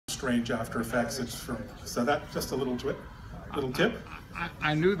strange after effects. It's from, so that just a little tip.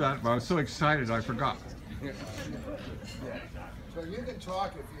 I knew that, but I was so excited I forgot. Yeah. So you can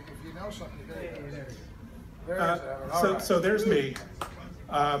talk if you know something. So there's me.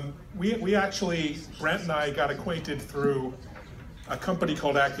 We actually, Brent and I got acquainted through a company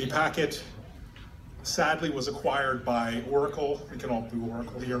called Acme Packet. Sadly was acquired by Oracle. We can all do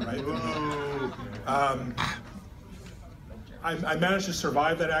Oracle here, right? I managed to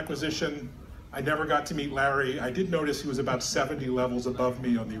survive that acquisition. I never got to meet Larry. I did notice he was about 70 levels above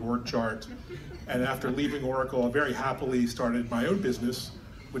me on the org chart. And after leaving Oracle, I very happily started my own business,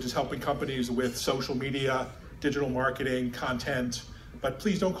 which is helping companies with social media, digital marketing, content. But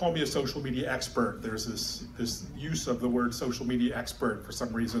please don't call me a social media expert. There's this use of the word social media expert for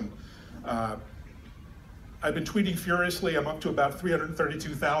some reason. I've been tweeting furiously. I'm up to about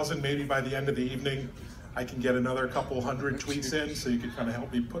 332,000. Maybe by the end of the evening, I can get another couple hundred tweets in, so you can kind of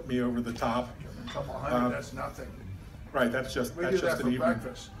help me put me over the top. A couple hundred, that's nothing. Right, that's just an evening.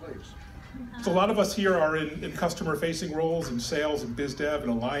 Breakfast, please. So a lot of us here are in customer-facing roles, in sales and biz dev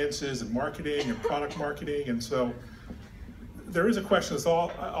and alliances and marketing and product marketing, and so there is a question that's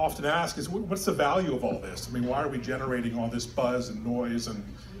often asked is, what's the value of all this? I mean, why are we generating all this buzz and noise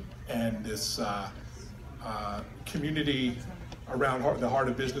and this community around the Heart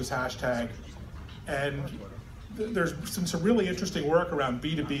of Business hashtag? And there's some really interesting work around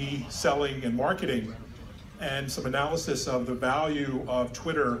B2B selling and marketing, and some analysis of the value of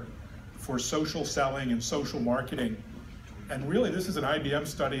Twitter for social selling and social marketing. And really, this is an IBM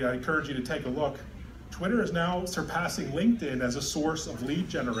study. I encourage you to take a look. Twitter is now surpassing LinkedIn as a source of lead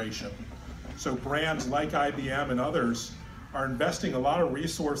generation. So brands like IBM and others are investing a lot of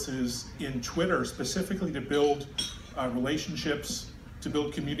resources in Twitter specifically to build relationships, to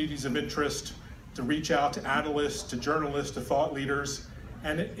build communities of interest, to reach out to analysts, to journalists, to thought leaders,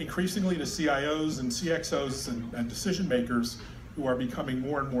 and increasingly to CIOs and CXOs and decision makers who are becoming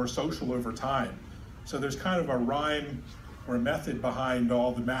more and more social over time. So there's kind of a rhyme or a method behind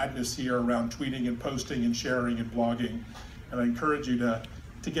all the madness here around tweeting and posting and sharing and blogging. And I encourage you to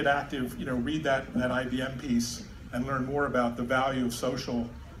get active, read that IBM piece and learn more about the value of social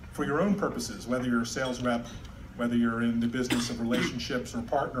for your own purposes, whether you're a sales rep, whether you're in the business of relationships or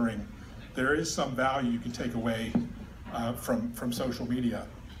partnering. There is some value you can take away from social media.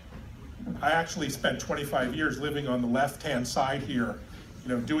 I actually spent 25 years living on the left-hand side here,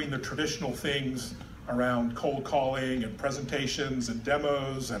 doing the traditional things around cold calling and presentations and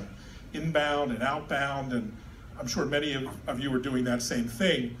demos and inbound and outbound, and I'm sure many of you are doing that same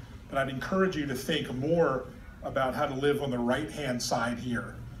thing, but I'd encourage you to think more about how to live on the right-hand side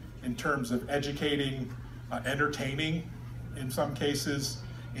here in terms of educating, entertaining in some cases,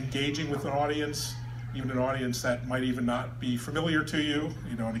 engaging with an audience, even an audience that might even not be familiar to you,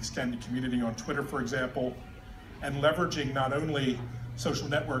 an extended community on Twitter, for example, and leveraging not only social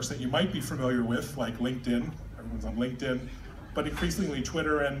networks that you might be familiar with, like LinkedIn, everyone's on LinkedIn, but increasingly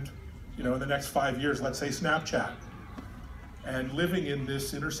Twitter and, in the next 5 years, let's say Snapchat. And living in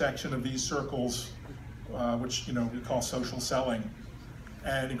this intersection of these circles, which, we call social selling.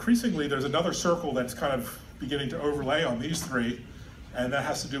 And increasingly, there's another circle that's kind of beginning to overlay on these three, and that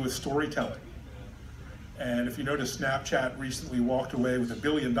has to do with storytelling. And if you notice, Snapchat recently walked away with $1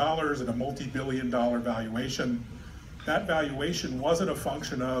 billion and a multi-billion-dollar valuation. That valuation wasn't a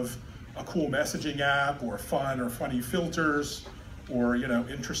function of a cool messaging app or fun or funny filters or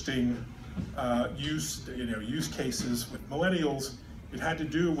interesting use cases with millennials. It had to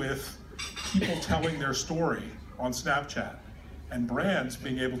do with people telling their story on Snapchat and brands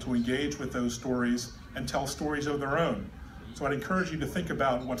being able to engage with those stories and tell stories of their own. So I'd encourage you to think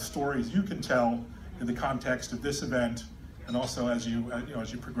about what stories you can tell in the context of this event, and also as you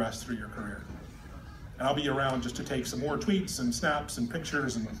progress through your career. And I'll be around just to take some more tweets and snaps and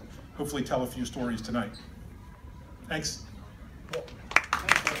pictures and hopefully tell a few stories tonight. Thanks.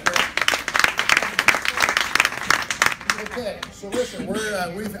 Okay, so listen,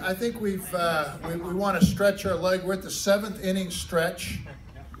 I think we want to stretch our leg. We're at the 7th inning stretch.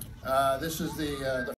 This is the